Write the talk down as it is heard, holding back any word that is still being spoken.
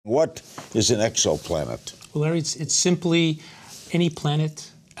What is an exoplanet? Well, Larry, it's simply any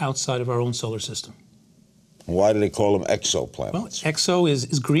planet outside of our own solar system. Why do they call them exoplanets? Well, exo is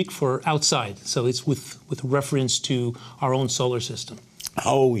Greek for outside, so it's with reference to our own solar system.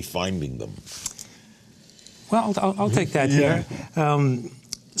 How are we finding them? Well, I'll take that here.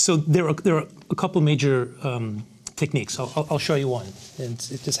 So there are a couple major techniques. I'll show you one. And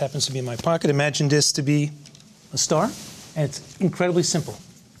it just happens to be in my pocket. Imagine this to be a star, and it's incredibly simple.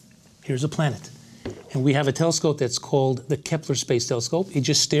 Here's a planet. And we have a telescope that's called the Kepler Space Telescope. It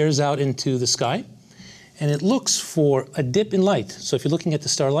just stares out into the sky, and it looks for a dip in light. So if you're looking at the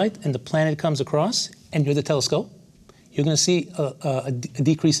starlight and the planet comes across, and you're the telescope, you're going to see a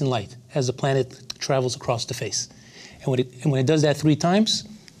decrease in light as the planet travels across the face. And when it does that 3 times,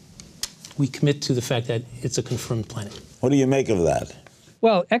 we commit to the fact that it's a confirmed planet. What do you make of that?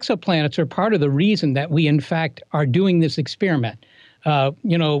 Well, exoplanets are part of the reason that we, in fact, are doing this experiment.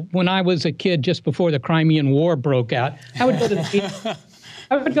 You know, when I was a kid, just before the Crimean War broke out, I would go to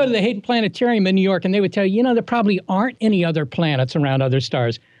the Hayden Planetarium in New York, and they would tell you, you know, there probably aren't any other planets around other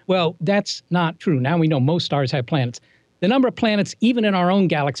stars. Well, that's not true. Now we know most stars have planets. The number of planets, even in our own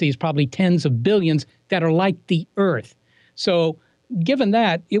galaxy, is probably tens of billions that are like the Earth. So given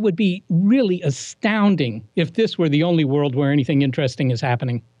that, it would be really astounding if this were the only world where anything interesting is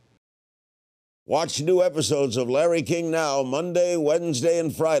happening. Watch new episodes of Larry King Now, Monday, Wednesday,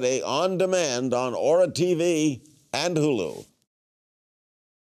 and Friday on demand on Aura TV and Hulu.